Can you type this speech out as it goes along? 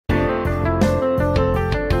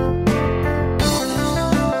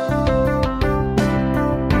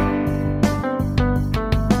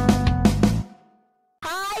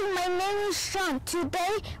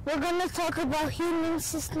Today we're going to talk about human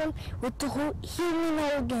system with the human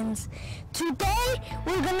organs. Today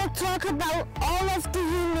we're going to talk about all of the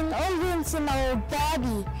human organs in our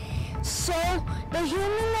body. So the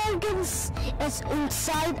human organs is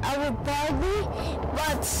inside our body,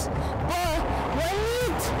 but when you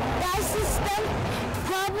digest them,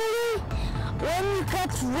 probably when you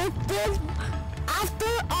get ripped,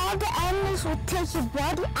 after all the animals will take your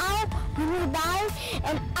body out, you will die,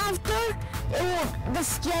 and after the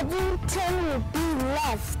skeleton will be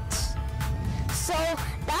left. So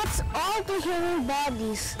that's all the human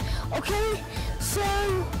bodies. Okay, so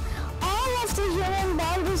all of the human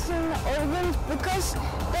bodies and organs, because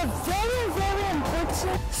they're very, very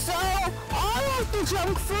important. So all of the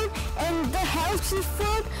junk food and the healthy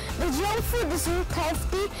food, the junk food isn't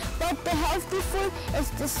healthy, but the healthy food is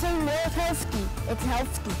the same word healthy. It's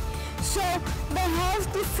healthy. So the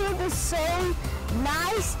healthy food is so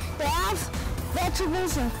nice. They have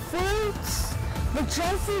vegetables and fruits, the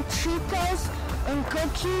junk food Cheetos and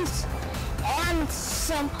cookies, and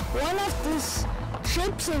one of these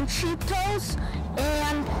chips and Cheetos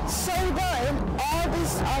and soda, and all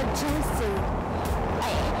these are junk food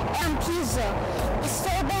and pizza. So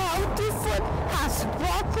the healthy food has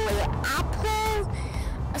broccoli, apple,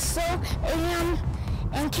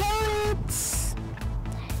 and carrots,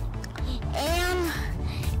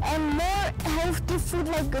 and more healthy food,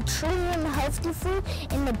 like a trillion healthy food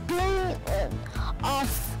and a billion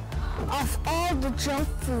of all the junk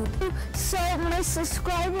food. So my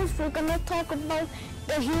subscribers, we're gonna talk about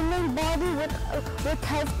the human body with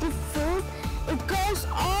healthy food. It goes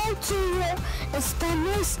all to your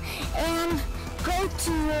stomach and go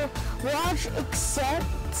to your large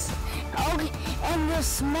and your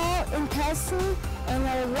small intestine and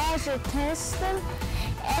your large intestine.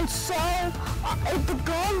 And so the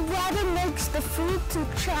gallbladder makes the food to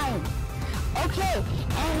shine. Okay,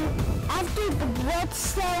 and after the blood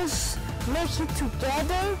cells make it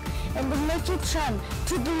together and they make it shine.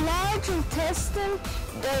 To the large intestine,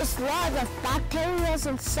 there's a lot of bacteria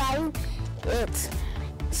inside it.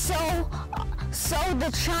 So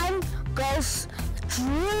the shine goes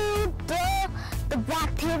through the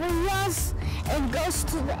bacteria and goes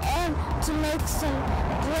to the end to make some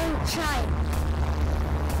green shine.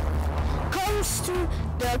 Comes to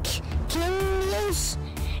the kidneys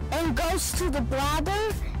and goes to the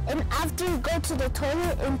bladder, and after you go to the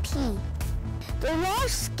toilet and pee. The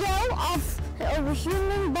large scale of a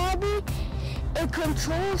human body, it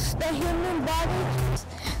controls the human body.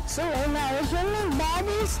 So in our human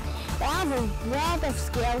bodies, we have a lot of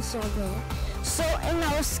scales over there. So in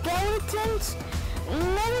our skeletons,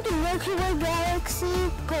 remember the Milky Way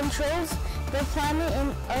galaxy controls the planet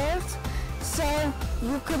and Earth. So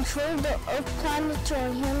you control the Earth planet to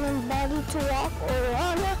a human body to walk or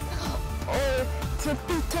run or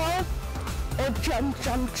tippy-toe or jump.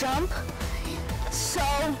 So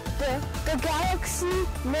the galaxy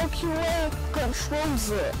Milky Way controls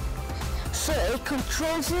it. So it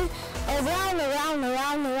controls it around of all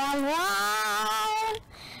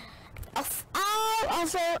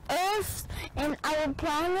of our Earth and our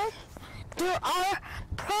planet. There are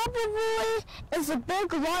probably is a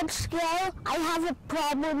big, large scale. I have a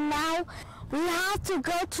problem now. We have to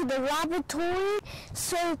go to the laboratory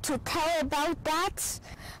so to tell about that.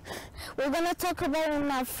 We're going to talk about it with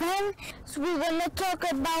my friend. So we're going to talk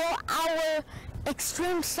about our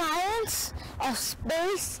extreme science of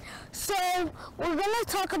space. So we're going to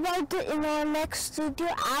talk about it in our next studio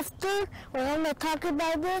after. We're going to talk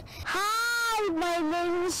about it. Hi, my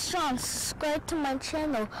name is Sean. Subscribe to my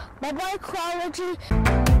channel. Bye-bye,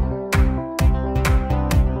 Chrology.